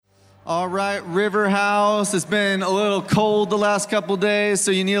All right, River House. It's been a little cold the last couple days, so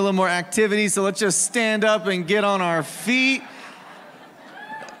you need a little more activity. So let's just stand up and get on our feet.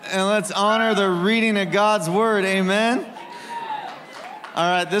 And let's honor the reading of God's word. Amen. All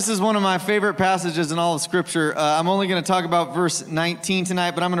right, this is one of my favorite passages in all of Scripture. I'm only going to talk about verse 19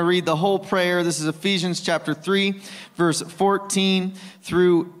 tonight, but I'm going to read the whole prayer. This is Ephesians chapter 3, verse 14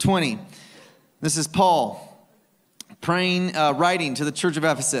 through 20. This is Paul praying, writing to the church of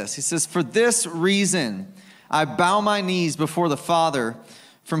Ephesus. He says, "For this reason I bow my knees before the Father,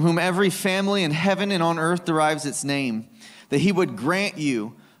 from whom every family in heaven and on earth derives its name, that he would grant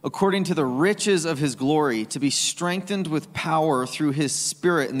you, according to the riches of his glory, to be strengthened with power through his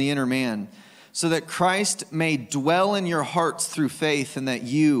Spirit in the inner man, so that Christ may dwell in your hearts through faith, and that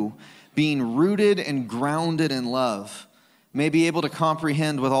you, being rooted and grounded in love, may be able to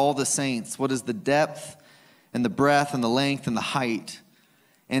comprehend with all the saints what is the depth and the breadth and the length and the height,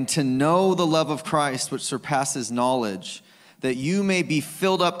 and to know the love of Christ which surpasses knowledge, that you may be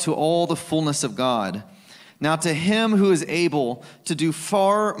filled up to all the fullness of God. Now to him who is able to do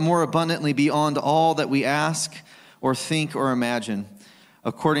far more abundantly beyond all that we ask or think or imagine,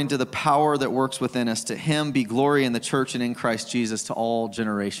 according to the power that works within us, to him be glory in the church and in Christ Jesus to all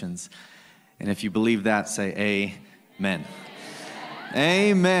generations." And if you believe that, say amen.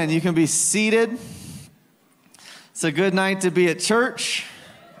 Amen. You can be seated. It's a good night to be at church,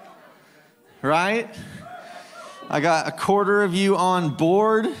 right? I got a quarter of you on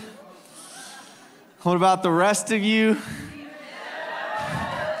board. What about the rest of you?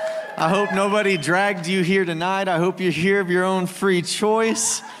 I hope nobody dragged you here tonight. I hope you're here of your own free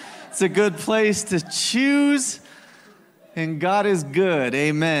choice. It's a good place to choose, and God is good.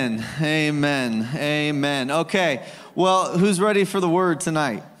 Amen, amen, amen. Okay, well, who's ready for the word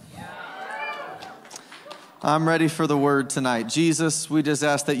tonight? I'm ready for the word tonight. Jesus, we just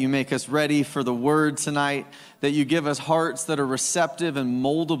ask that you make us ready for the word tonight, that you give us hearts that are receptive and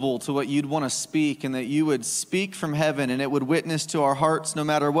moldable to what you'd want to speak, and that you would speak from heaven and it would witness to our hearts no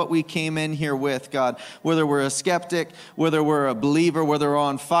matter what we came in here with, God. Whether we're a skeptic, whether we're a believer, whether we're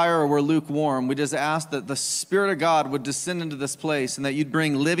on fire or we're lukewarm, we just ask that the Spirit of God would descend into this place and that you'd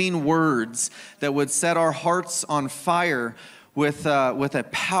bring living words that would set our hearts on fire with a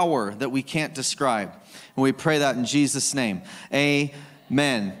power that we can't describe. And we pray that in Jesus' name.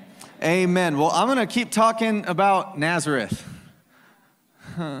 Amen. Amen. Well, I'm going to keep talking about Nazareth.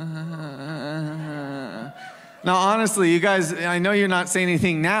 Now, honestly, you guys, I know you're not saying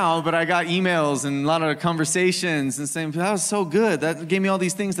anything now, but I got emails and a lot of conversations and saying, that was so good. That gave me all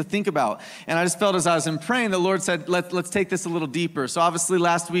these things to think about. And I just felt as I was in praying, the Lord said, let's take this a little deeper. So obviously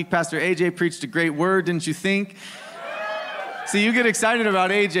last week, Pastor AJ preached a great word, didn't you think? See, you get excited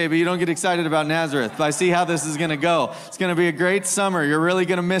about AJ, but you don't get excited about Nazareth. But I see how this is going to go. It's going to be a great summer. You're really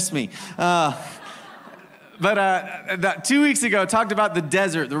going to miss me. But 2 weeks ago, I talked about the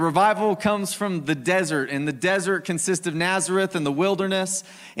desert. The revival comes from the desert, and the desert consists of Nazareth and the wilderness.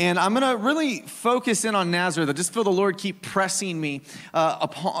 And I'm going to really focus in on Nazareth. I just feel the Lord keep pressing me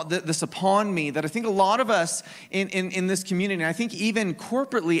upon me, that I think a lot of us in this community, and I think even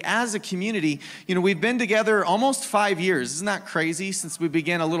corporately as a community, we've been together almost 5 years. Isn't that crazy? Since we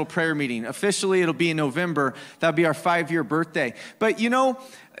began a little prayer meeting. Officially, it'll be in November. That'll be our 5-year birthday. But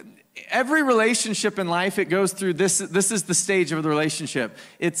every relationship in life, it goes through this. This is the stage of the relationship.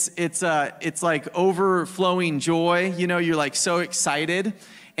 It's like overflowing joy. You're like so excited,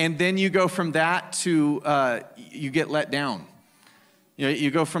 and then you go from that to you get let down.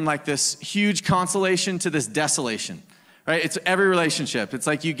 You go from like this huge consolation to this desolation. Right? It's every relationship. It's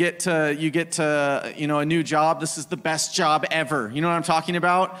like you get to a new job. This is the best job ever. You know what I'm talking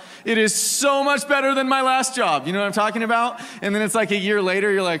about? It is so much better than my last job. You know what I'm talking about? And then it's like a year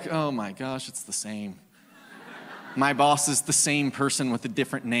later, you're like, oh my gosh, it's the same. My boss is the same person with a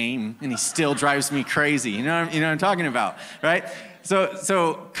different name, and he still drives me crazy. You know what I'm talking about, right?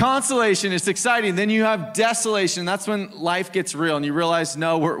 So consolation is exciting. Then you have desolation. That's when life gets real, and you realize,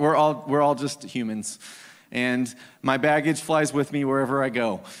 no, we're all just humans. And my baggage flies with me wherever I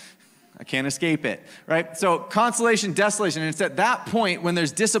go. I can't escape it, right? So consolation, desolation, and it's at that point when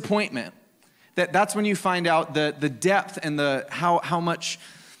there's disappointment that's when you find out the depth and the how much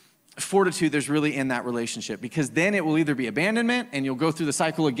fortitude there's really in that relationship. Because then it will either be abandonment and you'll go through the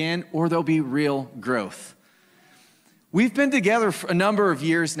cycle again, or there'll be real growth. We've been together for a number of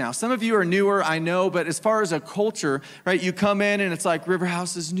years now. Some of you are newer, I know, but as far as a culture, right, you come in and it's like River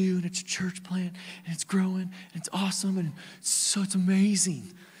House is new and it's a church plant and it's growing and it's awesome and it's amazing.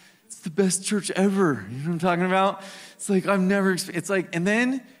 It's the best church ever. You know what I'm talking about? It's like it's like,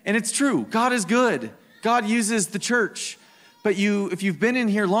 and it's true. God is good. God uses the church. But if you've been in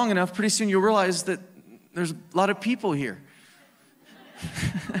here long enough, pretty soon you'll realize that there's a lot of people here.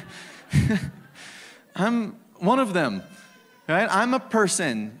 I'm one of them, right? I'm a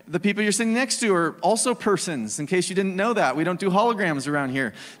person. The people you're sitting next to are also persons, in case you didn't know that. We don't do holograms around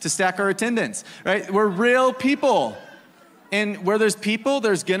here to stack our attendance, right? We're real people. And where there's people,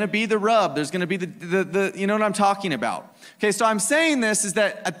 there's going to be the rub. There's going to be the you know what I'm talking about. Okay, so I'm saying this is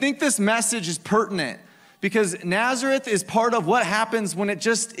that I think this message is pertinent because Nazareth is part of what happens when it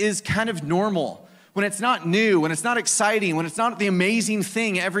just is kind of normal, when it's not new, when it's not exciting, when it's not the amazing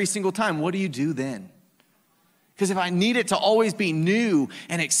thing every single time. What do you do then? Because if I need it to always be new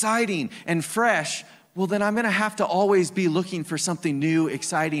and exciting and fresh, well, then I'm going to have to always be looking for something new,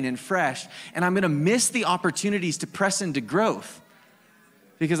 exciting, and fresh. And I'm going to miss the opportunities to press into growth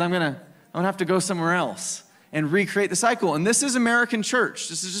because I'm going to have to go somewhere else and recreate the cycle. And this is American church.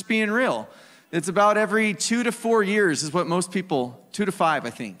 This is just being real. It's about every 2 to 4 years is what most people, 2 to 5, I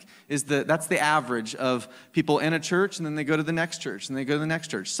think, that's the average of people in a church, and then they go to the next church, and they go to the next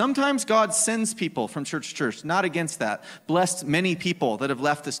church. Sometimes God sends people from church to church, not against that. Blessed many people that have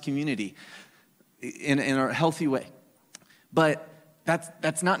left this community in a healthy way. But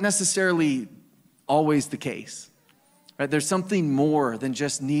that's not necessarily always the case. Right? There's something more than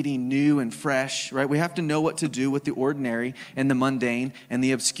just needing new and fresh, right? We have to know what to do with the ordinary and the mundane and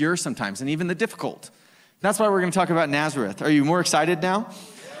the obscure sometimes, and even the difficult. That's why we're going to talk about Nazareth. Are you more excited now?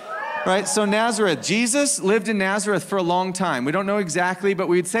 Right, so Nazareth. Jesus lived in Nazareth for a long time. We don't know exactly, but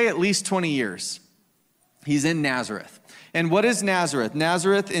we'd say at least 20 years. He's in Nazareth. And what is Nazareth?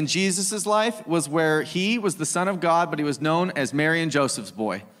 Nazareth in Jesus' life was where he was the Son of God, but he was known as Mary and Joseph's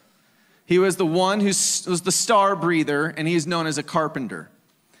boy. He was the one who was the star breather, and he is known as a carpenter.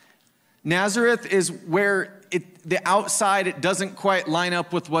 Nazareth is where the outside, it doesn't quite line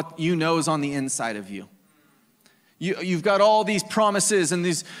up with what you know is on the inside of you. You've got all these promises and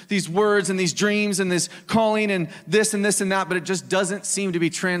these words and these dreams and this calling and this and this and that, but it just doesn't seem to be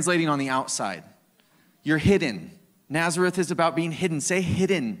translating on the outside. You're hidden. Nazareth is about being hidden. Say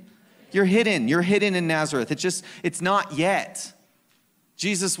hidden. You're hidden. You're hidden in Nazareth. It's not yet.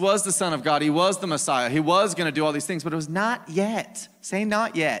 Jesus was the Son of God. He was the Messiah. He was going to do all these things, but it was not yet. Say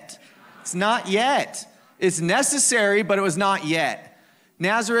not yet. It's not yet. It's necessary, but it was not yet.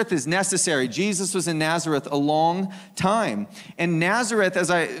 Nazareth is necessary. Jesus was in Nazareth a long time. And Nazareth,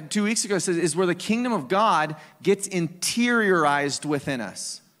 as I 2 weeks ago said, is where the kingdom of God gets interiorized within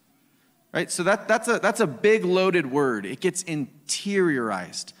us. Right? So that's a big loaded word. It gets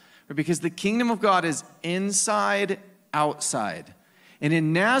interiorized. Right? Because the kingdom of God is inside, outside. And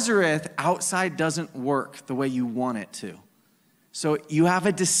in Nazareth, outside doesn't work the way you want it to. So you have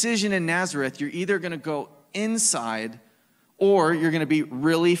a decision in Nazareth. You're either going to go inside or you're going to be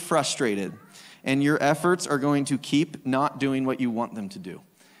really frustrated. And your efforts are going to keep not doing what you want them to do.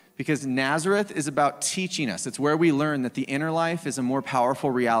 Because Nazareth is about teaching us. It's where we learn that the inner life is a more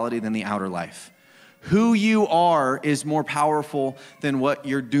powerful reality than the outer life. Who you are is more powerful than what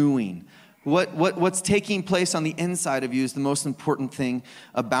you're doing. What's taking place on the inside of you is the most important thing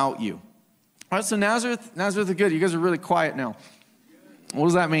about you. All right, so Nazareth is good. You guys are really quiet now. What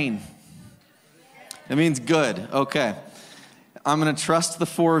does that mean? It means good. Okay. I'm going to trust the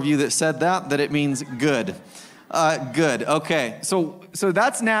 4 of you that said that it means good. Good. Okay. So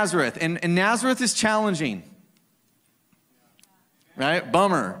that's Nazareth. And Nazareth is challenging. Right?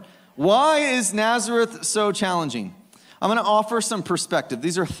 Bummer. Why is Nazareth so challenging? I'm going to offer some perspective.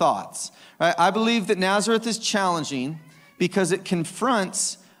 These are thoughts. Right? I believe that Nazareth is challenging because it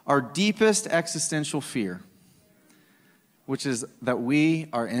confronts our deepest existential fear, which is that we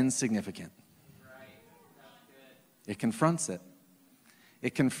are insignificant. It confronts it.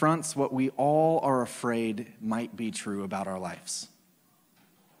 It confronts what we all are afraid might be true about our lives.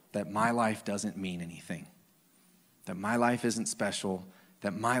 That my life doesn't mean anything. That my life isn't special.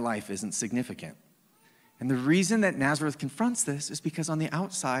 That my life isn't significant. And the reason that Nazareth confronts this is because on the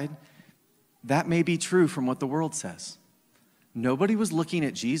outside, that may be true from what the world says. Nobody was looking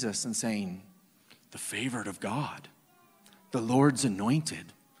at Jesus and saying, the favored of God, the Lord's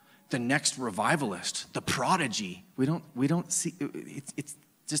anointed, the next revivalist, the prodigy. We don't see, it's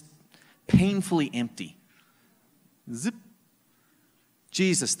just painfully empty. Zip.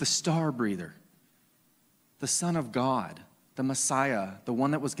 Jesus, the star breather, the Son of God, the Messiah, the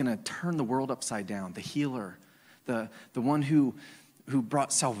one that was going to turn the world upside down, the healer, the one who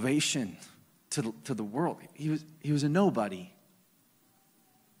brought salvation to the world. He was a nobody.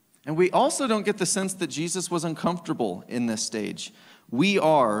 And we also don't get the sense that Jesus was uncomfortable in this stage. We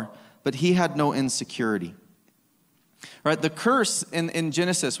are, but he had no insecurity. Right? The curse in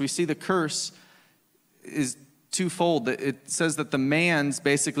Genesis, we see the curse is twofold. It says that the man's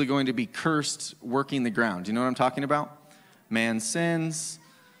basically going to be cursed working the ground. Do you know what I'm talking about? Man sins,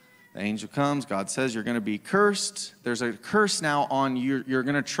 the angel comes, God says you're going to be cursed. There's a curse now on you. You're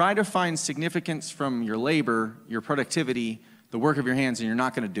going to try to find significance from your labor, your productivity, the work of your hands, and you're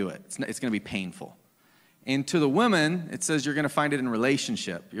not going to do it. It's going to be painful. And to the women, it says you're going to find it in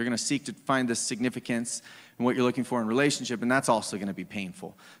relationship. You're going to seek to find this significance in what you're looking for in relationship, and that's also going to be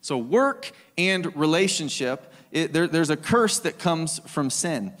painful. So work and relationship, there's a curse that comes from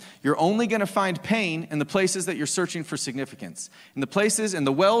sin. You're only going to find pain in the places that you're searching for significance. In the places and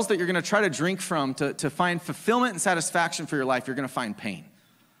the wells that you're going to try to drink from to find fulfillment and satisfaction for your life, you're going to find pain.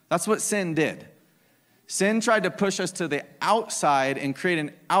 That's what sin did. Sin tried to push us to the outside and create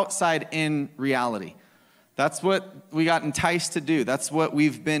an outside-in reality. That's what we got enticed to do. That's what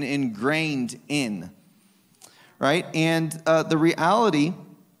we've been ingrained in, right? And the reality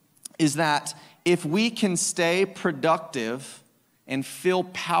is that if we can stay productive and feel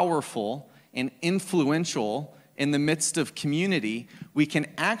powerful and influential in the midst of community, we can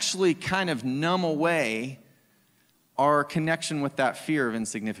actually kind of numb away our connection with that fear of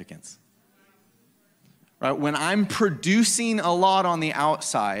insignificance. Right? When I'm producing a lot on the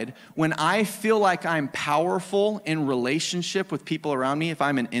outside, when I feel like I'm powerful in relationship with people around me, if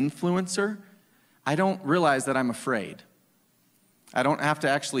I'm an influencer, I don't realize that I'm afraid. I don't have to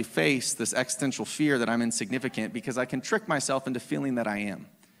actually face this existential fear that I'm insignificant because I can trick myself into feeling that I am.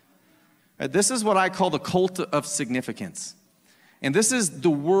 Right? This is what I call the cult of significance. And this is the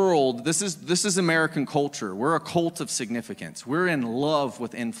world, this is American culture. We're a cult of significance. We're in love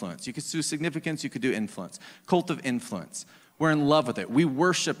with influence. You could do significance, you could do influence. Cult of influence. We're in love with it. We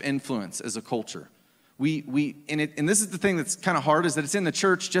worship influence as a culture. And this is the thing that's kind of hard, is that it's in the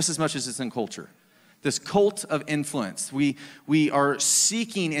church just as much as it's in culture. This cult of influence. We are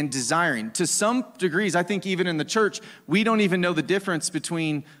seeking and desiring. To some degrees, I think even in the church, we don't even know the difference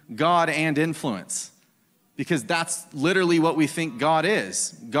between God and influence. Because that's literally what we think God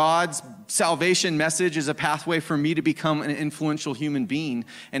is. God's salvation message is a pathway for me to become an influential human being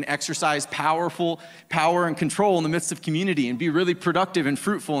and exercise power and control in the midst of community and be really productive and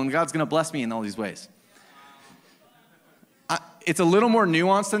fruitful, and God's going to bless me in all these ways. It's a little more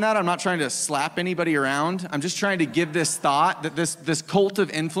nuanced than that. I'm not trying to slap anybody around. I'm just trying to give this thought that this cult of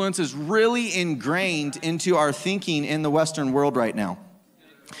influence is really ingrained into our thinking in the Western world right now.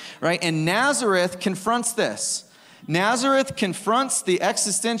 Right? And Nazareth confronts this. Nazareth confronts the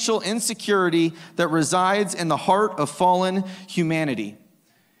existential insecurity that resides in the heart of fallen humanity.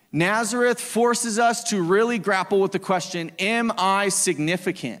 Nazareth forces us to really grapple with the question, am I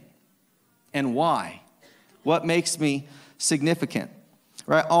significant? And why? What makes me significant?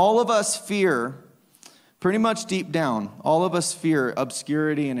 Right? All of us fear, pretty much deep down, all of us fear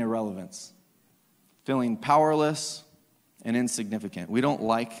obscurity and irrelevance. Feeling powerless and insignificant. We don't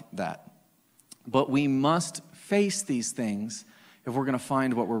like that. But we must face these things if we're going to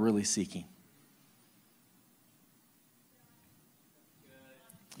find what we're really seeking.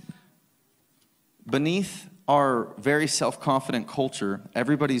 Beneath our very self-confident culture,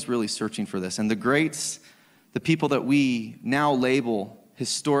 everybody's really searching for this. And the greats, the people that we now label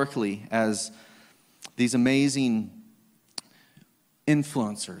historically as these amazing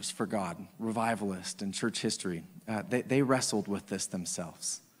influencers for God, revivalists in church history, they wrestled with this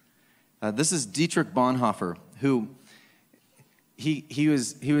themselves. This is Dietrich Bonhoeffer, who he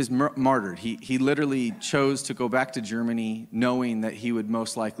was martyred. He literally chose to go back to Germany knowing that he would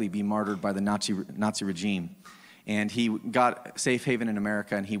most likely be martyred by the Nazi regime. And he got safe haven in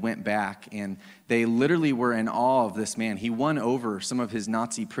America, and he went back, and they literally were in awe of this man. He won over some of his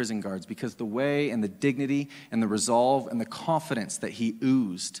Nazi prison guards because the way and the dignity and the resolve and the confidence that he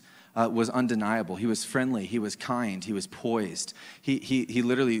oozed was undeniable. He was friendly. He was kind. He was poised. He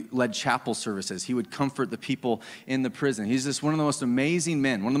literally led chapel services. He would comfort the people in the prison. He's just one of the most amazing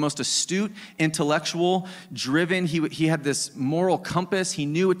men, one of the most astute, intellectual, driven. He had this moral compass. He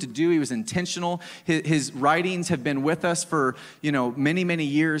knew what to do. He was intentional. His writings have been with us for, many, many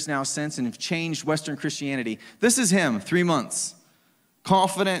years now since, and have changed Western Christianity. This is him, 3 months.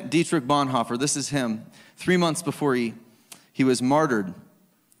 Confident Dietrich Bonhoeffer. This is him, 3 months before he was martyred.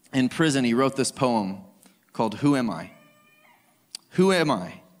 In prison, he wrote this poem called Who Am I? Who am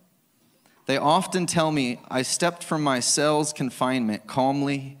I? They often tell me I stepped from my cell's confinement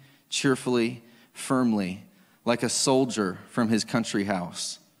calmly, cheerfully, firmly, like a soldier from his country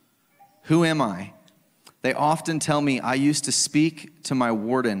house. Who am I? They often tell me I used to speak to my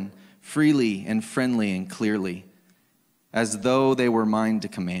warden freely and friendly and clearly, as though they were mine to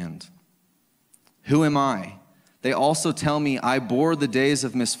command. Who am I? They also tell me I bore the days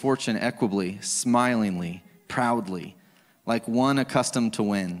of misfortune equably, smilingly, proudly, like one accustomed to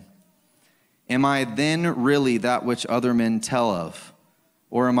win? Am I then really that which other men tell of,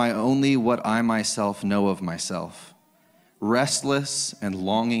 or am I only what I myself know of myself? Restless and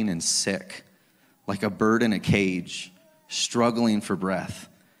longing and sick, like a bird in a cage, struggling for breath,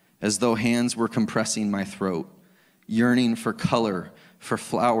 as though hands were compressing my throat, yearning for color, for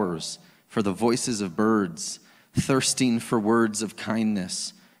flowers, for the voices of birds, thirsting for words of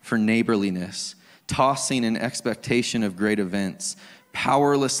kindness, for neighborliness, tossing in expectation of great events,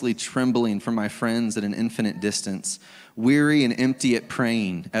 powerlessly trembling for my friends at an infinite distance, weary and empty at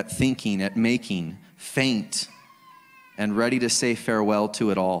praying, at thinking, at making, faint, and ready to say farewell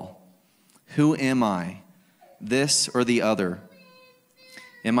to it all. Who am I, this or the other?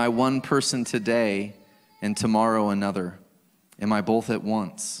 Am I one person today and tomorrow another? Am I both at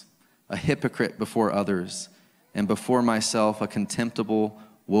once, a hypocrite before others, and before myself a contemptible,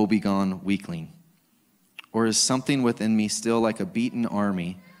 woebegone weakling? Or is something within me still like a beaten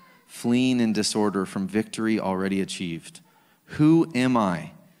army, fleeing in disorder from victory already achieved? Who am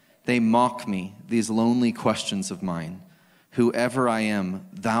I? They mock me, these lonely questions of mine. Whoever I am,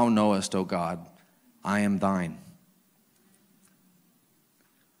 thou knowest, O God, I am thine.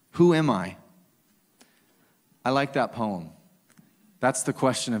 Who am I? I like that poem. That's the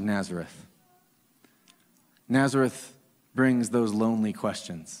question of Nazareth. Nazareth brings those lonely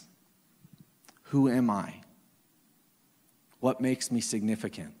questions. Who am I? What makes me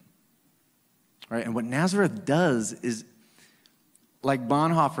significant? Right? And what Nazareth does is, like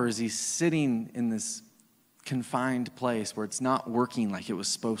Bonhoeffer, is he's sitting in this confined place where it's not working like it was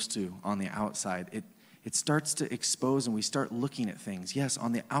supposed to on the outside. It starts to expose, and we start looking at things. Yes,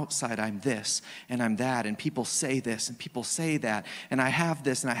 on the outside, I'm this, and I'm that, and people say this, and people say that, and I have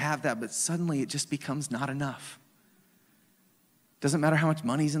this, and I have that, but suddenly it just becomes not enough. Doesn't matter how much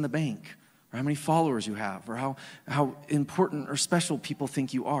money's in the bank, or how many followers you have, or how important or special people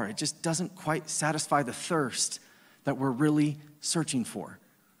think you are. It just doesn't quite satisfy the thirst that we're really searching for.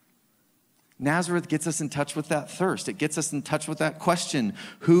 Nazareth gets us in touch with that thirst. It gets us in touch with that question,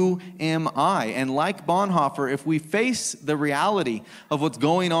 who am I? And like Bonhoeffer, if we face the reality of what's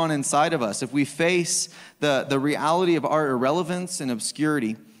going on inside of us, if we face the reality of our irrelevance and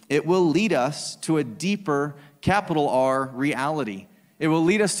obscurity, it will lead us to a deeper, capital R, reality. It will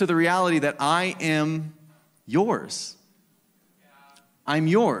lead us to the reality that I am yours. I'm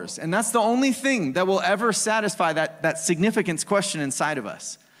yours. And that's the only thing that will ever satisfy that significance question inside of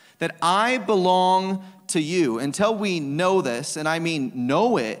us. That I belong to you. Until we know this, and I mean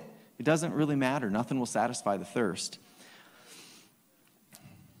know it, it doesn't really matter. Nothing will satisfy the thirst.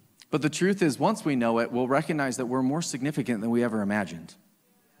 But the truth is, once we know it, we'll recognize that we're more significant than we ever imagined.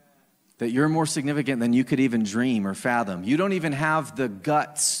 That you're more significant than you could even dream or fathom. You don't even have the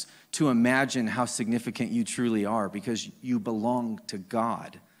guts to imagine how significant you truly are, because you belong to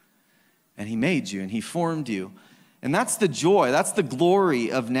God. And He made you and He formed you. And that's the joy, that's the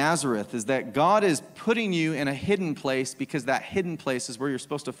glory of Nazareth, is that God is putting you in a hidden place, because that hidden place is where you're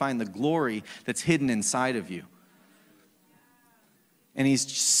supposed to find the glory that's hidden inside of you. And He's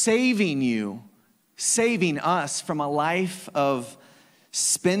saving you, saving us from a life of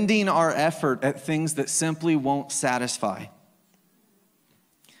spending our effort at things that simply won't satisfy.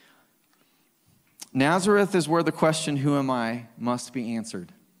 Nazareth is where the question, who am I, must be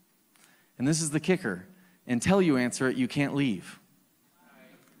answered. And this is the kicker. Until you answer it, you can't leave.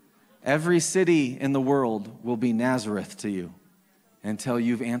 Every city in the world will be Nazareth to you until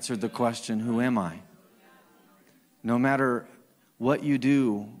you've answered the question, who am I? No matter what you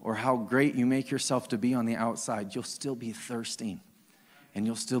do or how great you make yourself to be on the outside, you'll still be thirsting, and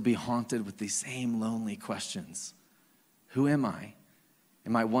you'll still be haunted with these same lonely questions. Who am I?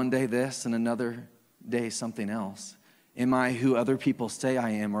 Am I one day this and another day something else? Am I who other people say I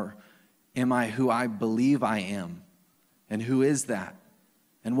am, or am I who I believe I am? And who is that?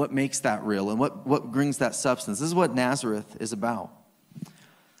 And what makes that real? And what brings that substance? This is what Nazareth is about.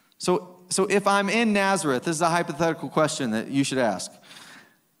 So if I'm in Nazareth, this is a hypothetical question that you should ask.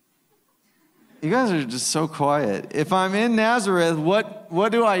 You guys are just so quiet. If I'm in Nazareth,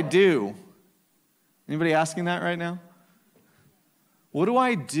 what do I do? Anybody asking that right now? What do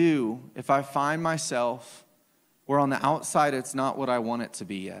I do if I find myself where on the outside it's not what I want it to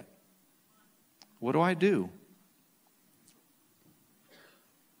be yet? What do I do?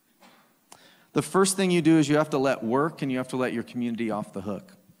 The first thing you do is you have to let work and you have to let your community off the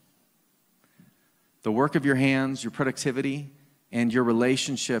hook. The work of your hands, your productivity, and your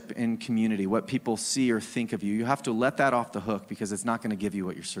relationship in community, what people see or think of you, you have to let that off the hook, because it's not going to give you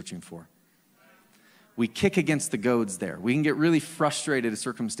what you're searching for. We kick against the goads there. We can get really frustrated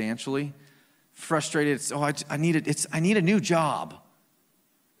circumstantially, frustrated. I need a new job.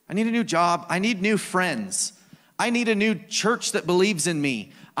 I need a new job. I need new friends. I need a new church that believes in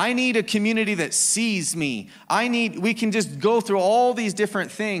me. I need a community that sees me. We can just go through all these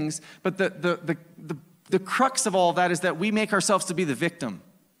different things, but the crux of all of that is that we make ourselves to be the victim.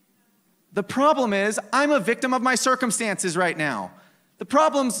 The problem is, I'm a victim of my circumstances right now. The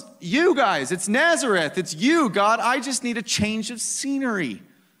problem's you guys. It's Nazareth. It's you, God. I just need a change of scenery.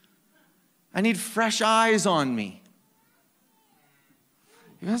 I need fresh eyes on me.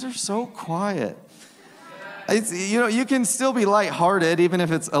 You guys are so quiet. You can still be lighthearted, even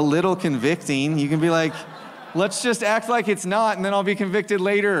if it's a little convicting. You can be like, let's just act like it's not, and then I'll be convicted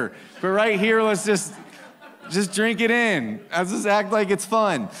later. But right here, let's just drink it in. Let's just act like it's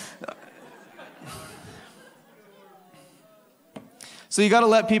fun. So you got to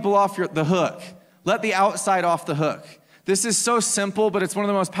let people off the hook. Let the outside off the hook. This is so simple, but it's one of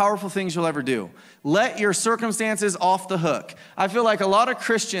the most powerful things you'll ever do. Let your circumstances off the hook. I feel like a lot of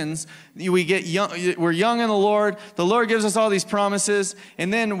Christians, we're young in the Lord gives us all these promises,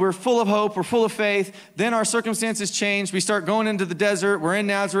 and then we're full of hope, we're full of faith, then our circumstances change, we start going into the desert, we're in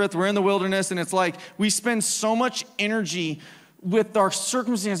Nazareth, we're in the wilderness, and it's like we spend so much energy with our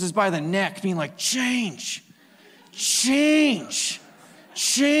circumstances by the neck, being like, change.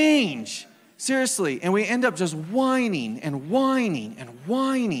 Seriously, and we end up just whining, and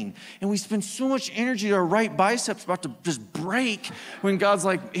we spend so much energy, our right bicep's about to just break, when God's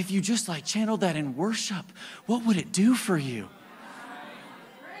like, if you just channeled that in worship, what would it do for you?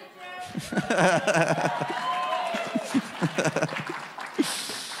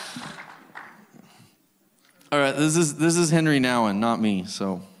 All right, this is Henry Nouwen, not me,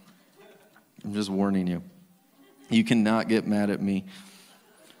 so I'm just warning you. You cannot get mad at me.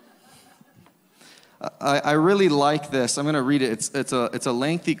 I really like this. I'm going to read it. It's a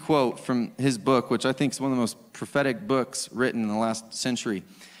lengthy quote from his book, which I think is one of the most prophetic books written in the last century.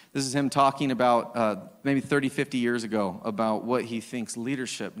 This is him talking about maybe 30, 50 years ago about what he thinks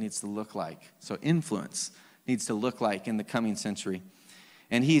leadership needs to look like. So influence needs to look like in the coming century.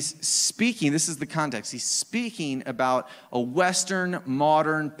 And he's speaking, this is the context, he's speaking about a Western,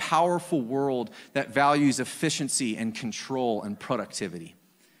 modern, powerful world that values efficiency and control and productivity.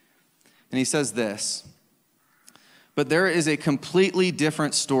 And he says this, but there is a completely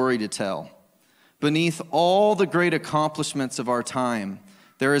different story to tell. Beneath all the great accomplishments of our time,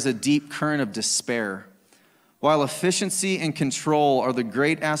 there is a deep current of despair. While efficiency and control are the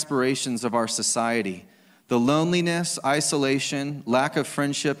great aspirations of our society, the loneliness, isolation, lack of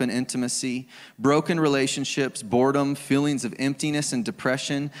friendship and intimacy, broken relationships, boredom, feelings of emptiness and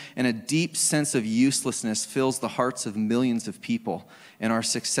depression, and a deep sense of uselessness fills the hearts of millions of people in our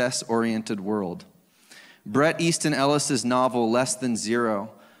success-oriented world. Bret Easton Ellis's novel, Less Than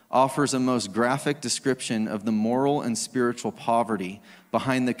Zero, offers a most graphic description of the moral and spiritual poverty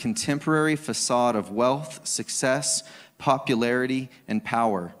behind the contemporary facade of wealth, success, popularity, and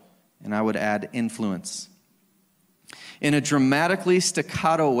power, and I would add influence. In a dramatically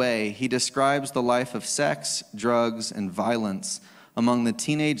staccato way, he describes the life of sex, drugs, and violence among the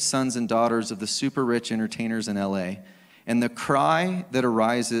teenage sons and daughters of the super-rich entertainers in LA. And the cry that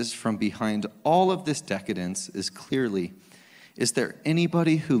arises from behind all of this decadence is clearly, is there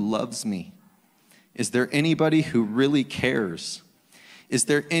anybody who loves me? Is there anybody who really cares? Is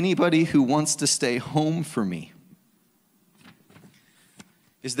there anybody who wants to stay home for me?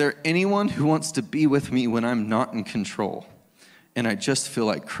 Is there anyone who wants to be with me when I'm not in control and I just feel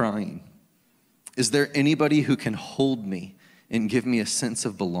like crying? Is there anybody who can hold me and give me a sense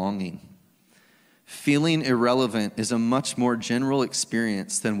of belonging? Feeling irrelevant is a much more general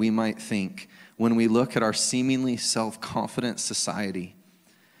experience than we might think when we look at our seemingly self-confident society.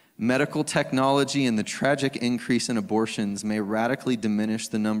 Medical technology and the tragic increase in abortions may radically diminish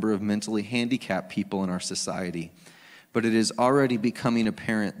the number of mentally handicapped people in our society. But it is already becoming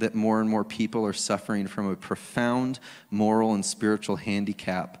apparent that more and more people are suffering from a profound moral and spiritual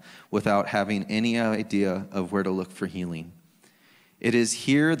handicap without having any idea of where to look for healing. It is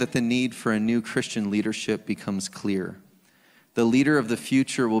here that the need for a new Christian leadership becomes clear. The leader of the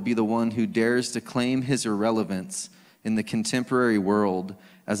future will be the one who dares to claim his irrelevance in the contemporary world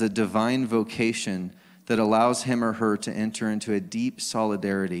as a divine vocation that allows him or her to enter into a deep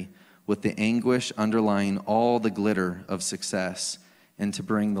solidarity with the anguish underlying all the glitter of success and to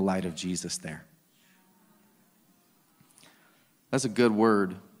bring the light of Jesus there. That's a good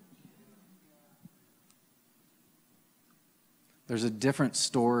word. There's a different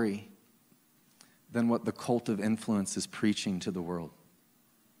story than what the cult of influence is preaching to the world.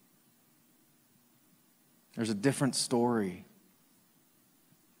 There's a different story.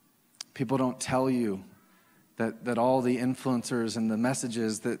 People don't tell you that all the influencers and the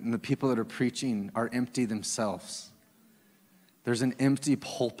messages and the people that are preaching are empty themselves. There's an empty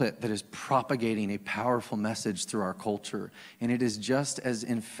pulpit that is propagating a powerful message through our culture, and it is just as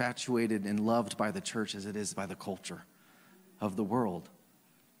infatuated and loved by the church as it is by the culture of the world.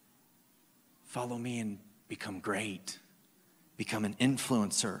 Follow me and become great. Become an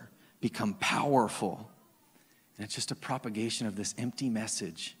influencer. Become powerful. And it's just a propagation of this empty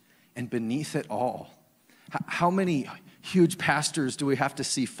message. And beneath it all, how many huge pastors do we have to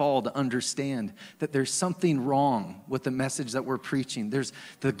see fall to understand that there's something wrong with the message that we're preaching? There's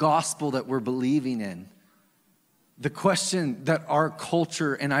the gospel that we're believing in. The question that our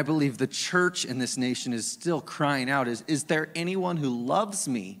culture, and I believe the church in this nation is still crying out is there anyone who loves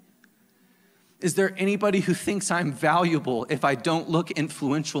me? Is there anybody who thinks I'm valuable if I don't look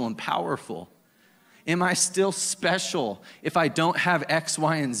influential and powerful? Am I still special if I don't have X,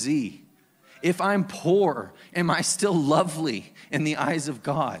 Y, and Z? If I'm poor, am I still lovely in the eyes of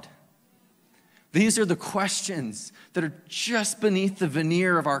God? These are the questions that are just beneath the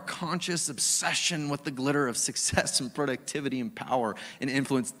veneer of our conscious obsession with the glitter of success and productivity and power and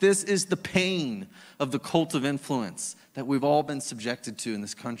influence. This is the pain of the cult of influence that we've all been subjected to in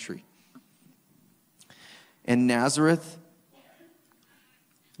this country. And Nazareth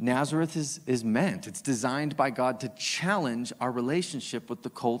is meant, it's designed by God to challenge our relationship with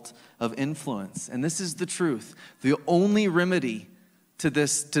the cult of influence. And this is the truth. The only remedy to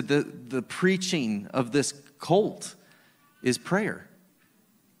this, to the preaching of this cult is prayer.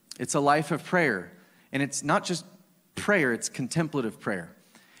 It's a life of prayer. And it's not just prayer, it's contemplative prayer.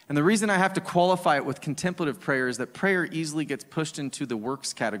 And the reason I have to qualify it with contemplative prayer is that prayer easily gets pushed into the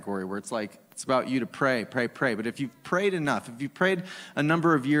works category where it's like, it's about you to pray. But if you've prayed enough, if you've prayed a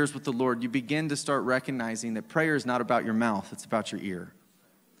number of years with the Lord, you begin to start recognizing that prayer is not about your mouth, it's about your ear.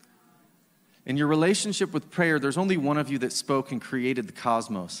 In your relationship with prayer, there's only one of you that spoke and created the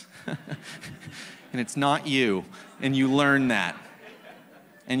cosmos. And it's not you. And you learn that.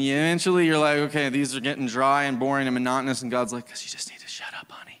 And eventually you're like, okay, these are getting dry and boring and monotonous. And God's like, because you just need to shut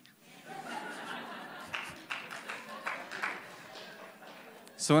up, honey.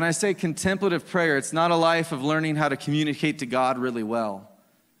 So when I say contemplative prayer, it's not a life of learning how to communicate to God really well.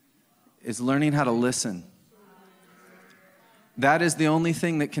 It's learning how to listen. That is the only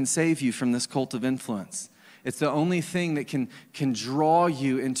thing that can save you from this cult of influence. It's the only thing that can draw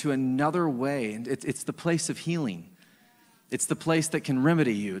you into another way. And it's the place of healing. It's the place that can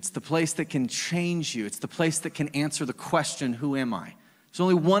remedy you. It's the place that can change you. It's the place that can answer the question, who am I? There's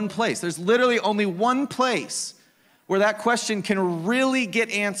only one place. There's literally only one place where that question can really get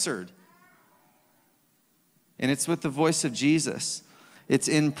answered. And it's with the voice of Jesus. It's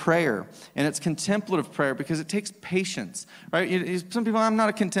in prayer. And it's contemplative prayer because it takes patience, right? Some people, I'm not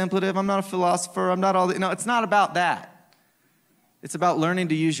a contemplative, I'm not a philosopher, I'm not all that. No, it's not about that. It's about learning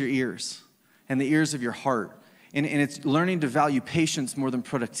to use your ears and the ears of your heart. And it's learning to value patience more than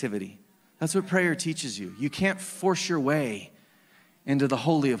productivity. That's what prayer teaches you. You can't force your way into the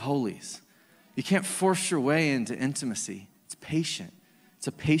Holy of Holies. You can't force your way into intimacy. It's patient. It's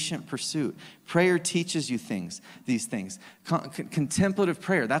a patient pursuit. Prayer teaches you these things. Contemplative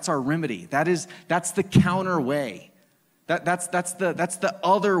prayer, that's our remedy. That's the counter way. That's the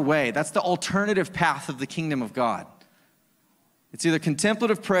other way. That's the alternative path of the kingdom of God. It's either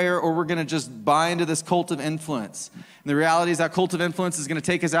contemplative prayer or we're going to just buy into this cult of influence. And the reality is that cult of influence is going to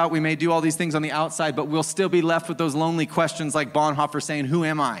take us out. We may do all these things on the outside, but we'll still be left with those lonely questions like Bonhoeffer saying, who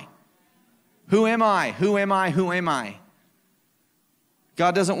am I? Who am I? Who am I? Who am I?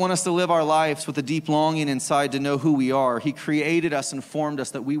 God doesn't want us to live our lives with a deep longing inside to know who we are. He created us and formed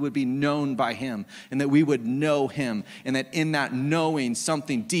us that we would be known by Him and that we would know Him, and that in that knowing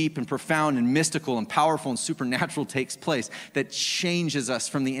something deep and profound and mystical and powerful and supernatural takes place that changes us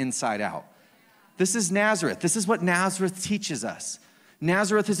from the inside out. This is Nazareth. This is what Nazareth teaches us.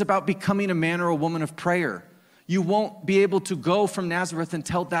 Nazareth is about becoming a man or a woman of prayer. You won't be able to go from Nazareth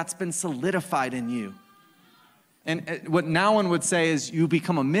until that's been solidified in you. And what Nouwen would say is you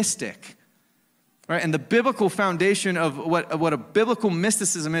become a mystic, right? And the biblical foundation of what a biblical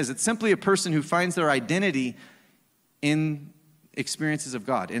mysticism is, it's simply a person who finds their identity in experiences of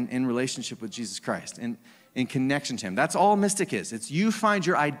God, in relationship with Jesus Christ, in connection to Him. That's all a mystic is. It's you find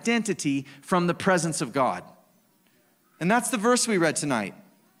your identity from the presence of God. And that's the verse we read tonight.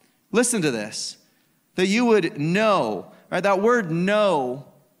 Listen to this. That you would know, right? That word know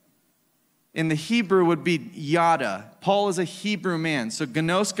in the Hebrew would be yada. Paul is a Hebrew man. So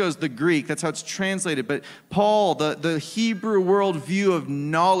gnosko is the Greek. That's how it's translated. But Paul, the Hebrew world view of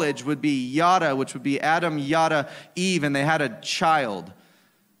knowledge would be yada, which would be Adam, yada, Eve, and they had a child.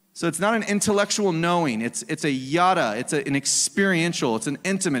 So it's not an intellectual knowing. It's a yada. It's an experiential. It's an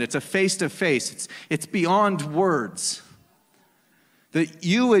intimate. It's a face-to-face. It's beyond words. That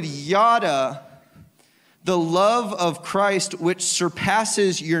you would yada the love of Christ which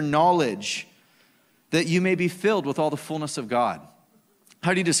surpasses your knowledge, that you may be filled with all the fullness of God.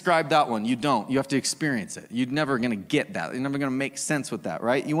 How do you describe that one? You don't. You have to experience it. You're never going to get that. You're never going to make sense with that,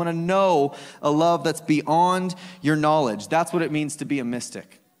 right? You want to know a love that's beyond your knowledge. That's what it means to be a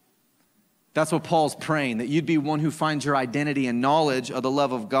mystic. That's what Paul's praying, that you'd be one who finds your identity and knowledge of the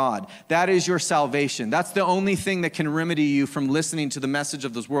love of God. That is your salvation. That's the only thing that can remedy you from listening to the message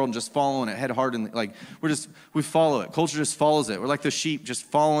of this world and just following it head-heartedly. Like, we follow it. Culture just follows it. We're like the sheep just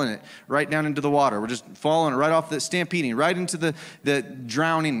following it right down into the water. We're just following it right off the stampeding, right into the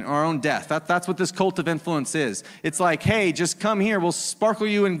drowning, our own death. That's what this cult of influence is. It's like, hey, just come here. We'll sparkle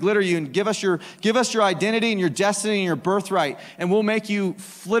you and glitter you and give us your identity and your destiny and your birthright, and we'll make you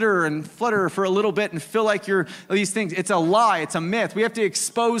flitter and flutter for a little bit and feel like you're these things. It's a lie. It's a myth. We have to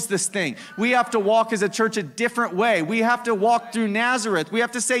expose this thing. We have to walk as a church a different way. We have to walk through Nazareth. We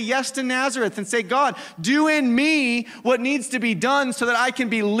have to say yes to Nazareth and say, God, do in me what needs to be done so that I can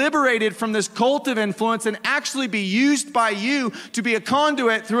be liberated from this cult of influence and actually be used by you to be a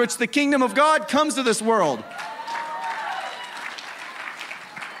conduit through which the kingdom of God comes to this world.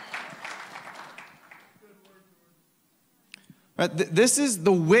 This is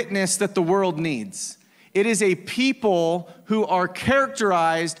the witness that the world needs. It is a people who are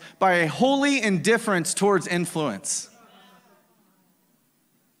characterized by a holy indifference towards influence.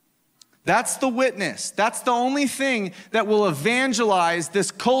 That's the witness. That's the only thing that will evangelize this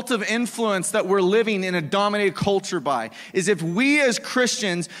cult of influence that we're living in a dominated culture by, is if we as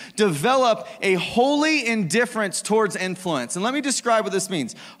Christians develop a holy indifference towards influence. And let me describe what this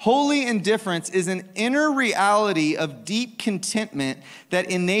means. Holy indifference is an inner reality of deep contentment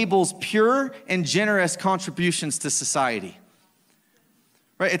that enables pure and generous contributions to society.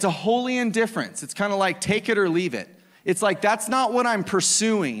 Right? It's a holy indifference. It's kind of like take it or leave it. It's like, that's not what I'm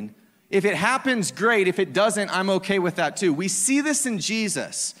pursuing. If it happens, great. If it doesn't, I'm okay with that too. We see this in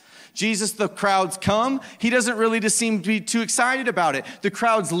Jesus. Jesus, the crowds come. He doesn't really just seem to be too excited about it. The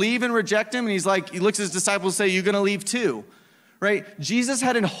crowds leave and reject him, and he's like, he looks at his disciples and say, you're going to leave too. Right? Jesus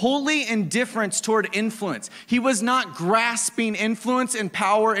had a holy indifference toward influence. He was not grasping influence and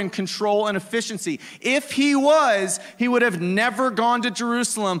power and control and efficiency. If he was, he would have never gone to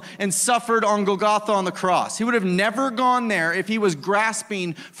Jerusalem and suffered on Golgotha on the cross. He would have never gone there if he was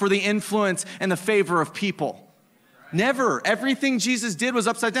grasping for the influence and the favor of people. Never. Everything Jesus did was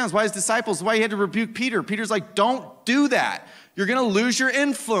upside down. That's why his disciples, why he had to rebuke Peter. Peter's like, don't do that. You're going to lose your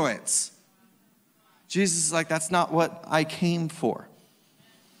influence. Jesus is like, that's not what I came for.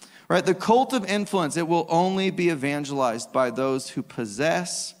 Right? The cult of influence, it will only be evangelized by those who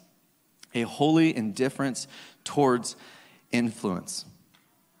possess a holy indifference towards influence.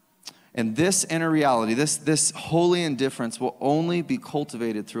 And this inner reality, this holy indifference will only be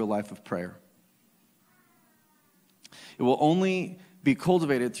cultivated through a life of prayer. It will only be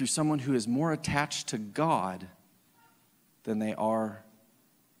cultivated through someone who is more attached to God than they are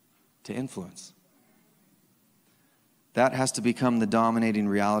to influence. That has to become the dominating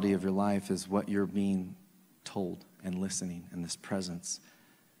reality of your life, is what you're being told and listening, and this presence,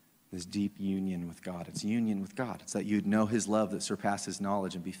 this deep union with God. It's union with God. It's that you'd know his love that surpasses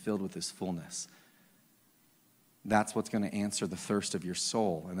knowledge and be filled with his fullness. That's what's going to answer the thirst of your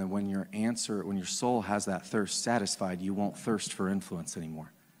soul. And then when your soul has that thirst satisfied, you won't thirst for influence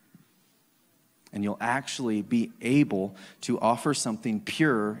anymore. And you'll actually be able to offer something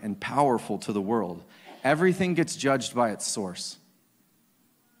pure and powerful to the world. Everything gets judged by its source.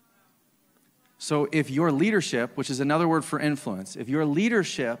 So if your leadership, which is another word for influence, if your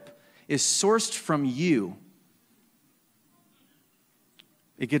leadership is sourced from you,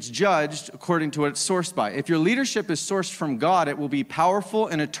 it gets judged according to what it's sourced by. If your leadership is sourced from God, it will be powerful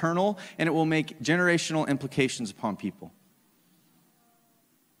and eternal, and it will make generational implications upon people.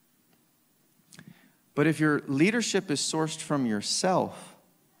 But if your leadership is sourced from yourself,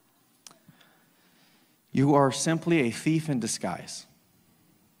 you are simply a thief in disguise.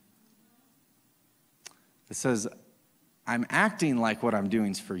 It says, I'm acting like what I'm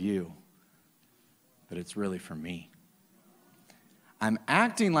doing is for you, but it's really for me. I'm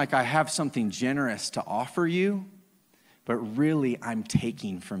acting like I have something generous to offer you, but really I'm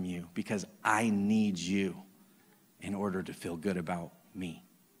taking from you because I need you in order to feel good about me.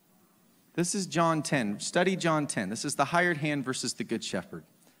 This is John 10. Study John 10. This is the hired hand versus the good shepherd.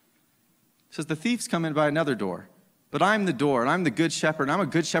 It says, the thieves come in by another door, but I'm the door, and I'm the good shepherd, and I'm a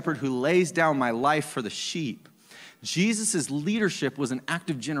good shepherd who lays down my life for the sheep. Jesus' leadership was an act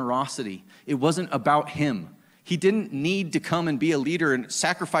of generosity. It wasn't about him. He didn't need to come and be a leader and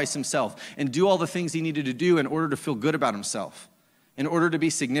sacrifice himself and do all the things he needed to do in order to feel good about himself, in order to be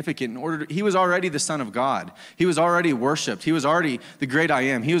significant, he was already the Son of God. He was already worshiped. He was already the great I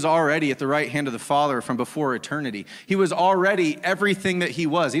am. He was already at the right hand of the Father from before eternity. He was already everything that he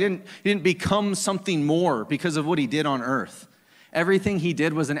was. He didn't become something more because of what he did on earth. Everything he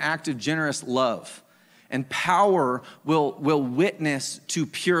did was an act of generous love. And power will witness to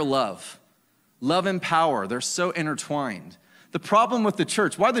pure love. Love and power, they're so intertwined. The problem with the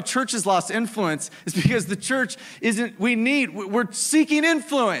church, why the church has lost influence, is because the church we're seeking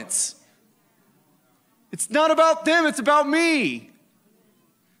influence. It's not about them, it's about me.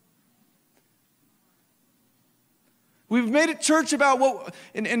 We've made it church about what,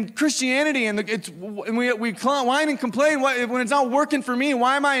 in Christianity, and we whine and complain when it's not working for me.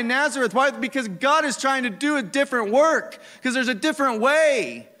 Why am I in Nazareth? Why? Because God is trying to do a different work, because there's a different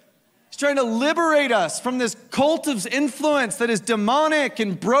way. He's trying to liberate us from this cult of influence that is demonic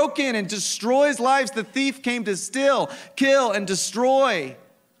and broken and destroys lives. The thief came to steal, kill, and destroy.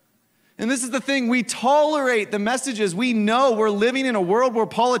 And this is the thing, we tolerate the messages. We know we're living in a world where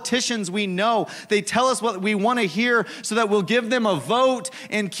politicians, we know, they tell us what we want to hear so that we'll give them a vote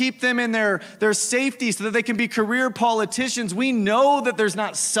and keep them in their safety so that they can be career politicians. We know that there's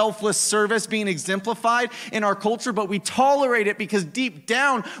not selfless service being exemplified in our culture, but we tolerate it because deep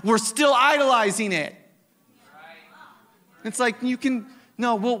down, we're still idolizing it. It's like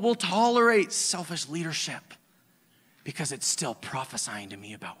we'll tolerate selfish leadership, because it's still prophesying to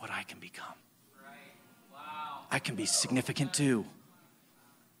me about what I can become. Right. Wow. I can be significant too.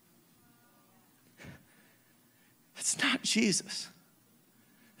 It's not Jesus.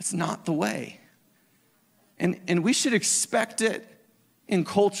 It's not the way. And we should expect it in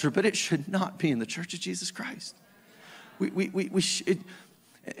culture, but it should not be in the Church of Jesus Christ. We should.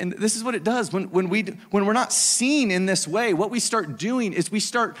 And this is what it does. When we're not seen in this way, what we start doing is we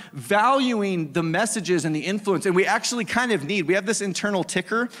start valuing the messages and the influence, and we actually kind of we have this internal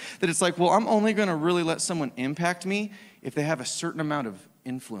ticker that it's like, well, I'm only going to really let someone impact me if they have a certain amount of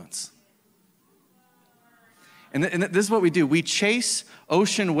influence. And this is what we do. We chase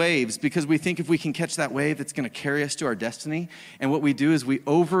ocean waves because we think if we can catch that wave, it's going to carry us to our destiny. And what we do is we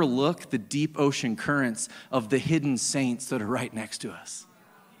overlook the deep ocean currents of the hidden saints that are right next to us.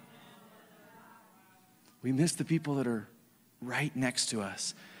 We miss the people that are right next to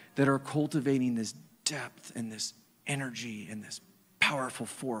us, that are cultivating this depth and this energy and this powerful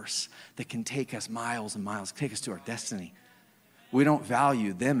force that can take us miles and miles, take us to our destiny. We don't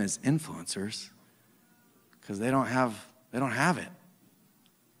value them as influencers because they don't have it.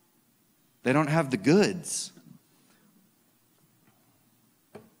 They don't have the goods.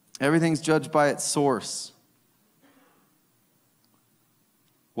 Everything's judged by its source.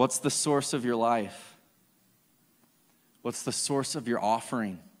 What's the source of your life? What's the source of your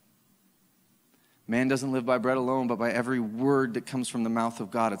offering? Man doesn't live by bread alone, but by every word that comes from the mouth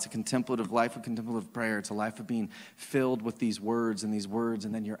of God. It's a contemplative life, a contemplative prayer. It's a life of being filled with these words,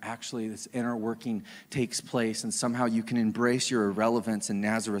 and then you're actually, this inner working takes place, and somehow you can embrace your irrelevance in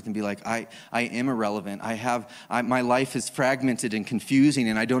Nazareth and be like, I am irrelevant. My life is fragmented and confusing,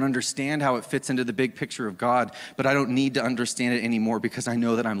 and I don't understand how it fits into the big picture of God, but I don't need to understand it anymore because I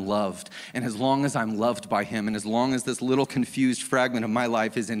know that I'm loved. And as long as I'm loved by him, and as long as this little confused fragment of my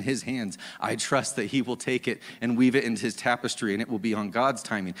life is in his hands, I trust that he will take it and weave it into his tapestry, and it will be on God's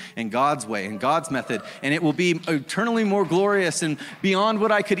timing and God's way and God's method, and it will be eternally more glorious and beyond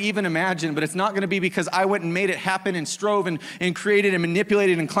what I could even imagine. But it's not going to be because I went and made it happen and strove and created and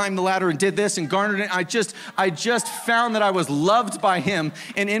manipulated and climbed the ladder and did this and garnered it. I just found that I was loved by him,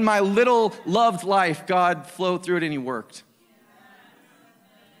 and in my little loved life, God flowed through it and he worked.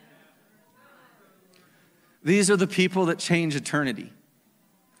 These are the people that change eternity.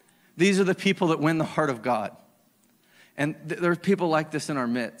 These are the people that win the heart of God. And there are people like this in our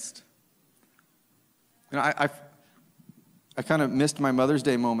midst. I kind of missed my Mother's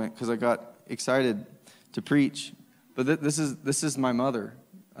Day moment because I got excited to preach. But this is my mother.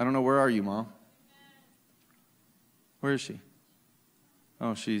 I don't know, where are you, Mom? Where is she?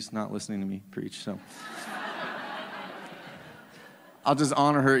 Oh, she's not listening to me preach, so. I'll just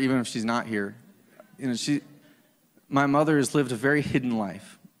honor her even if she's not here. My mother has lived a very hidden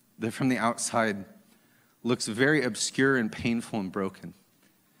life that from the outside looks very obscure and painful and broken.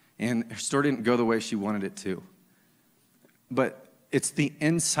 And her story didn't go the way she wanted it to. But it's the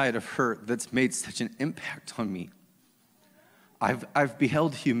inside of her that's made such an impact on me. I've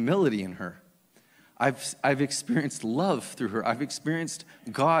beheld humility in her. I've experienced love through her. I've experienced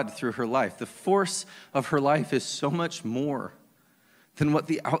God through her life. The force of her life is so much more than what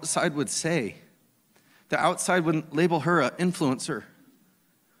the outside would say. The outside wouldn't label her an influencer.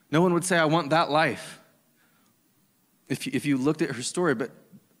 No one would say, I want that life. If you looked at her story, but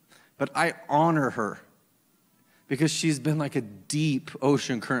I honor her because she's been like a deep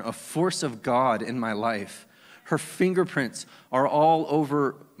ocean current, a force of God in my life. Her fingerprints are all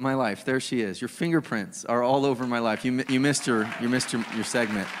over my life. There she is. Your fingerprints are all over my life. You missed your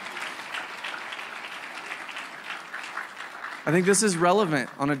segment. I think this is relevant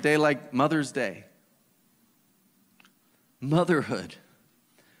on a day like Mother's Day. Motherhood,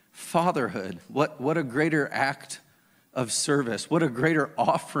 fatherhood, what a greater act of service. What a greater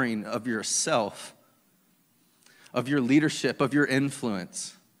offering of yourself, of your leadership, of your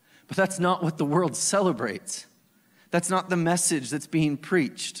influence. But that's not what the world celebrates. That's not the message that's being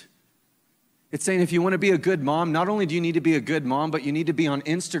preached. It's saying if you want to be a good mom, not only do you need to be a good mom, but you need to be on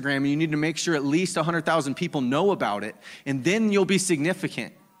Instagram and you need to make sure at least 100,000 people know about it, and then you'll be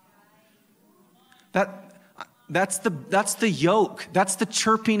significant. That's the yoke. That's the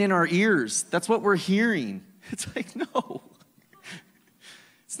chirping in our ears. That's what we're hearing. It's like, no.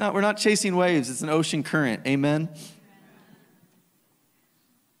 It's not, we're not chasing waves. It's an ocean current. Amen?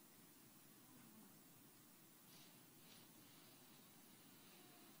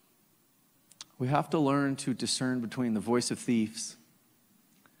 We have to learn to discern between the voice of thieves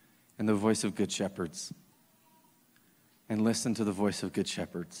and the voice of good shepherds. And listen to the voice of good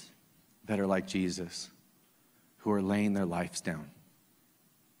shepherds that are like Jesus, who are laying their lives down.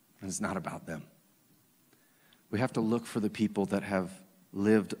 And it's not about them. We have to look for the people that have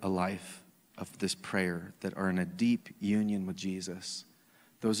lived a life of this prayer, that are in a deep union with Jesus.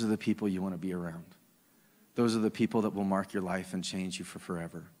 Those are the people you want to be around. Those are the people that will mark your life and change you for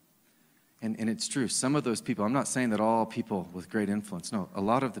forever. And it's true, some of those people, I'm not saying that all people with great influence. No, a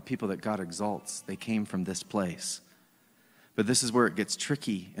lot of the people that God exalts, they came from this place. But this is where it gets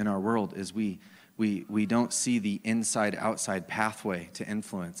tricky in our world, is we don't see the inside-outside pathway to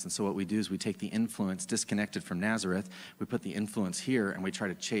influence. And so what we do is we take the influence disconnected from Nazareth, we put the influence here, and we try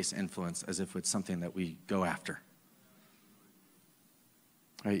to chase influence as if it's something that we go after.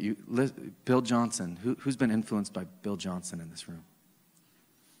 All right, Bill Johnson, who's been influenced by Bill Johnson in this room?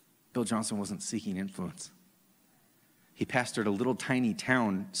 Bill Johnson wasn't seeking influence. He pastored a little tiny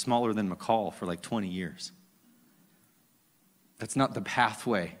town smaller than McCall for like 20 years. That's not the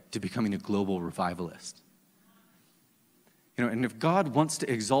pathway to becoming a global revivalist. You know, and if God wants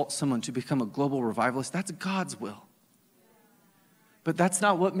to exalt someone to become a global revivalist, that's God's will. But that's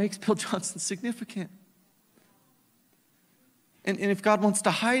not what makes Bill Johnson significant. And if God wants to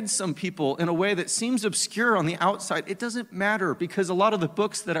hide some people in a way that seems obscure on the outside, it doesn't matter, because a lot of the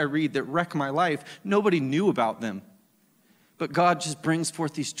books that I read that wreck my life, nobody knew about them. But God just brings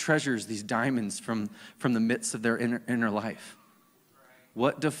forth these treasures, these diamonds from the midst of their inner life.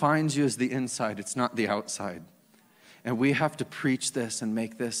 What defines you is the inside, it's not the outside. And we have to preach this and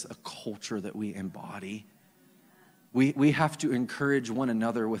make this a culture that we embody. We have to encourage one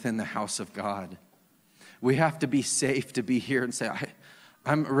another within the house of God. We have to be safe to be here and say,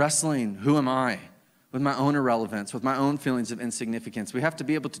 I'm wrestling, who am I? With my own irrelevance, with my own feelings of insignificance. We have to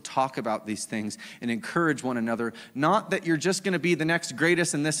be able to talk about these things and encourage one another. Not that you're just going to be the next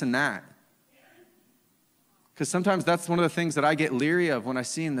greatest in this and that. Because sometimes that's one of the things that I get leery of when I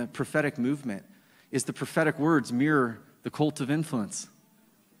see in the prophetic movement, is the prophetic words mirror the cult of influence.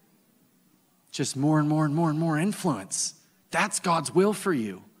 Just more and more and more and more influence. That's God's will for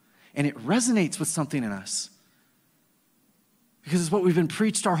you. And it resonates with something in us, because it's what we've been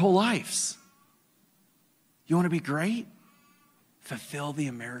preached our whole lives. You want to be great? Fulfill the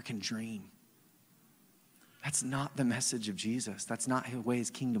American dream. That's not the message of Jesus. That's not the way his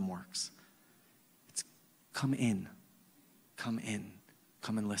kingdom works. It's come in, come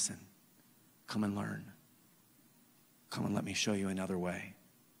and listen, come and learn. Come and let me show you another way.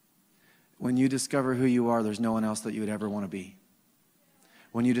 When you discover who you are, there's no one else that you would ever want to be.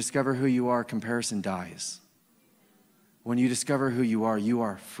 When you discover who you are, comparison dies. When you discover who you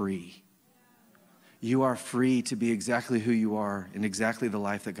are free. You are free to be exactly who you are in exactly the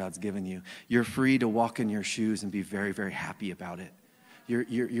life that God's given you. You're free to walk in your shoes and be very, very happy about it. You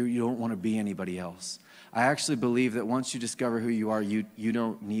don't want to be anybody else. I actually believe that once you discover who you are, you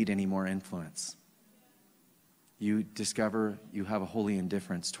don't need any more influence. You discover you have a holy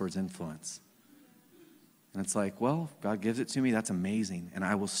indifference towards influence. And it's like, well, God gives it to me, that's amazing, and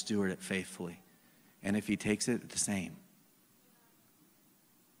I will steward it faithfully. And if he takes it, the same.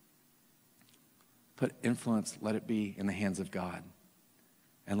 Put influence, let it be in the hands of God.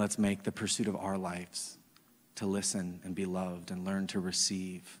 And let's make the pursuit of our lives to listen and be loved and learn to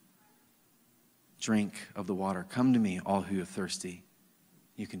receive. Drink of the water. Come to me, all who are thirsty.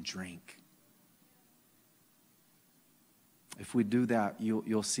 You can drink. If we do that,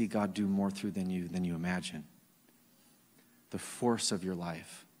 you'll see God do more through than you imagine. The force of your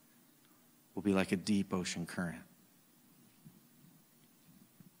life will be like a deep ocean current.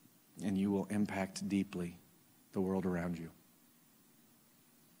 And you will impact deeply the world around you.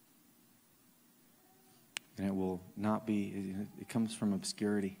 And it will not be, it comes from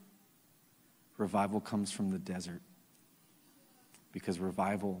obscurity. Revival comes from the desert. Because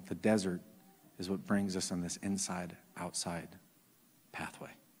revival, the desert, is what brings us on this inside-outside pathway.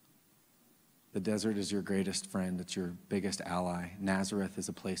 The desert is your greatest friend. It's your biggest ally. Nazareth is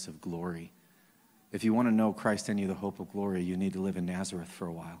a place of glory. If you want to know Christ in you, the hope of glory, you need to live in Nazareth for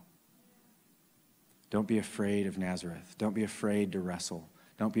a while. Don't be afraid of Nazareth. Don't be afraid to wrestle.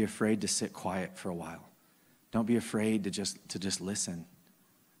 Don't be afraid to sit quiet for a while. Don't be afraid to just listen.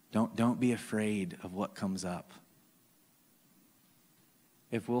 Don't be afraid of what comes up.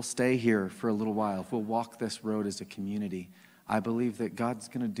 If we'll stay here for a little while, if we'll walk this road as a community, I believe that God's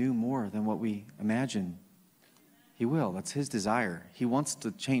going to do more than what we imagine. He will. That's his desire. He wants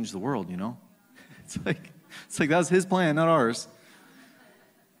to change the world, you know? It's like that's his plan, not ours.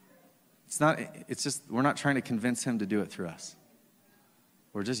 It's just, we're not trying to convince him to do it through us.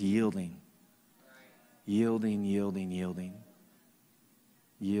 We're just yielding. Yielding.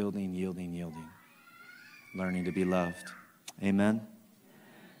 Learning to be loved. Amen.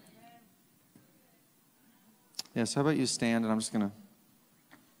 Yes, how about you stand, and I'm just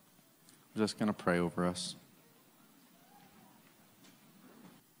gonna pray over us.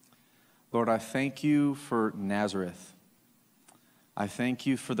 Lord, I thank you for Nazareth. I thank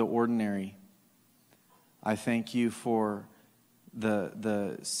you for the ordinary. I thank you for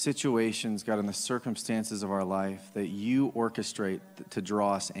the situations, God, and the circumstances of our life that you orchestrate to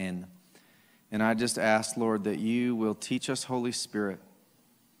draw us in. And I just ask, Lord, that you will teach us, Holy Spirit,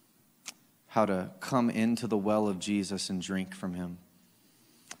 how to come into the well of Jesus and drink from him.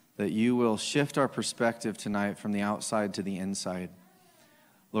 That you will shift our perspective tonight from the outside to the inside.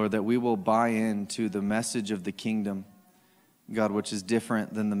 Lord, that we will buy into the message of the kingdom, God, which is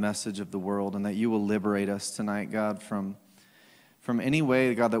different than the message of the world, and that you will liberate us tonight, God, from any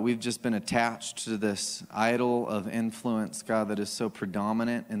way, God, that we've just been attached to this idol of influence, God, that is so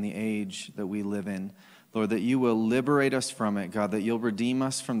predominant in the age that we live in. Lord, that you will liberate us from it, God, that you'll redeem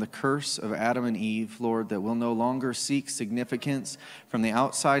us from the curse of Adam and Eve, Lord, that we'll no longer seek significance from the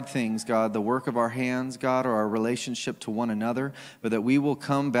outside things, God, the work of our hands, God, or our relationship to one another, but that we will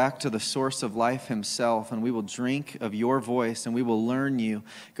come back to the source of life himself, and we will drink of your voice, and we will learn you,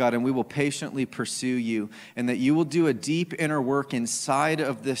 God, and we will patiently pursue you, and that you will do a deep inner work inside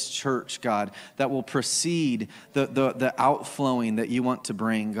of this church, God, that will precede the outflowing that you want to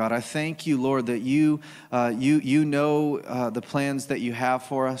bring, God. I thank you, Lord, that you know the plans that you have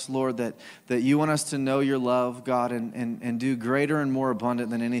for us, Lord, that you want us to know your love, God, and do greater and more abundant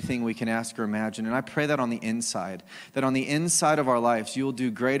than anything we can ask or imagine. And I pray that on the inside of our lives, you will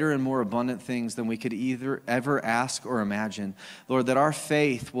do greater and more abundant things than we could ever ask or imagine. Lord, that our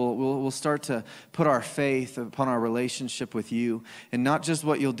faith, we'll start to put our faith upon our relationship with you, and not just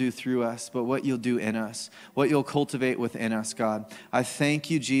what you'll do through us, but what you'll do in us, what you'll cultivate within us, God. I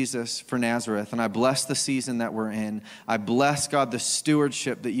thank you, Jesus, for Nazareth, and I bless the season that we're in. I bless, God, the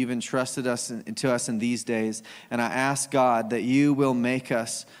stewardship that you've entrusted to us in these days. And I ask, God, that you will make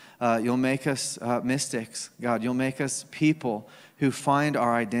us, mystics, God. You'll make us people who find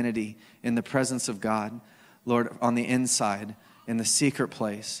our identity in the presence of God, Lord, on the inside, in the secret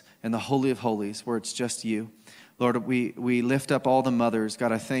place, in the Holy of Holies, where it's just you. Lord, we lift up all the mothers.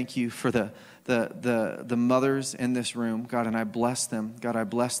 God, I thank you for the mothers in this room, God, and I bless them. God, I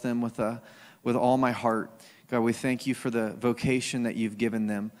bless them with all my heart. God, we thank you for the vocation that you've given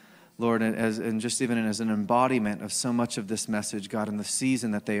them, Lord, and just even as an embodiment of so much of this message, God, in the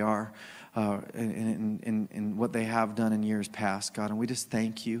season that they are, in what they have done in years past, God. And we just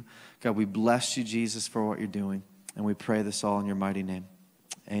thank you. God, we bless you, Jesus, for what you're doing. And we pray this all in your mighty name.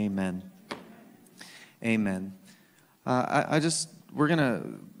 Amen. Amen.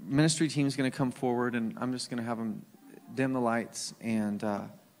 Ministry team's going to come forward, and I'm just going to have them dim the lights. And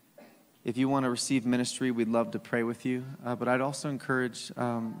if you want to receive ministry, we'd love to pray with you. But I'd also encourage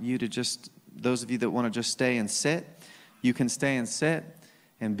you to those of you that want to just stay and sit, you can stay and sit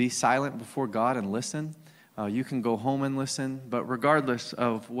and be silent before God and listen. You can go home and listen. But regardless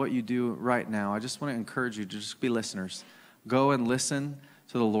of what you do right now, I just want to encourage you to just be listeners. Go and listen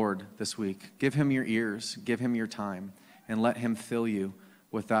to the Lord this week. Give him your ears. Give him your time. And let him fill you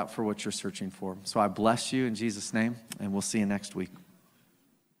with that for what you're searching for. So I bless you in Jesus' name, and we'll see you next week.